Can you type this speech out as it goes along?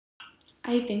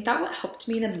I think that what helped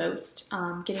me the most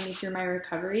getting me through my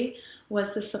recovery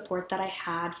was the support that I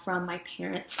had from my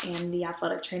parents and the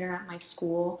athletic trainer at my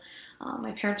school.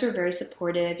 My parents were very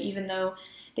supportive, even though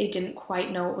they didn't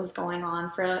quite know what was going on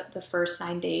for the first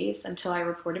 9 days until I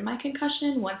reported my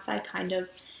concussion. Once I kind of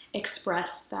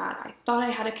expressed that I thought I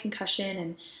had a concussion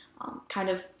and kind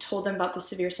of told them about the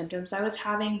severe symptoms I was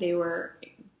having, they were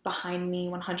behind me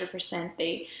 100%.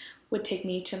 They would take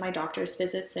me to my doctor's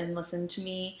visits and listen to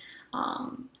me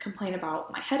complain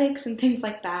about my headaches and things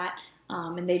like that.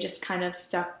 And they just kind of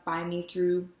stuck by me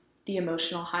through the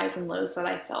emotional highs and lows that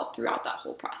I felt throughout that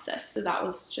whole process. So that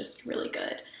was just really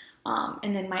good.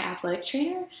 And then my athletic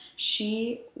trainer,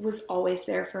 she was always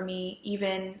there for me,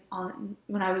 even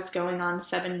when I was going on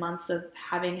 7 months of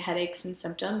having headaches and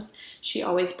symptoms. She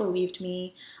always believed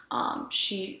me.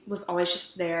 She was always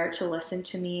just there to listen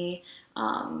to me,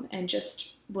 and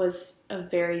just was a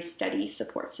very steady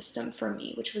support system for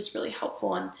me, which was really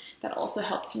helpful. And that also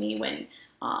helped me when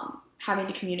having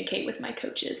to communicate with my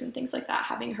coaches and things like that.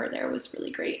 Having her there was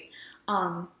really great.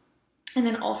 And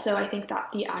then also I think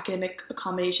that the academic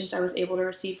accommodations I was able to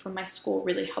receive from my school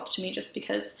really helped me, just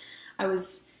because I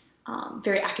was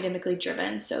very academically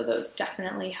driven. So those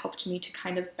definitely helped me to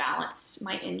kind of balance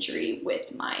my injury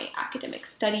with my academic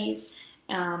studies,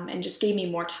 and just gave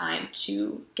me more time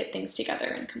to get things together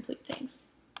and complete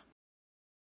things.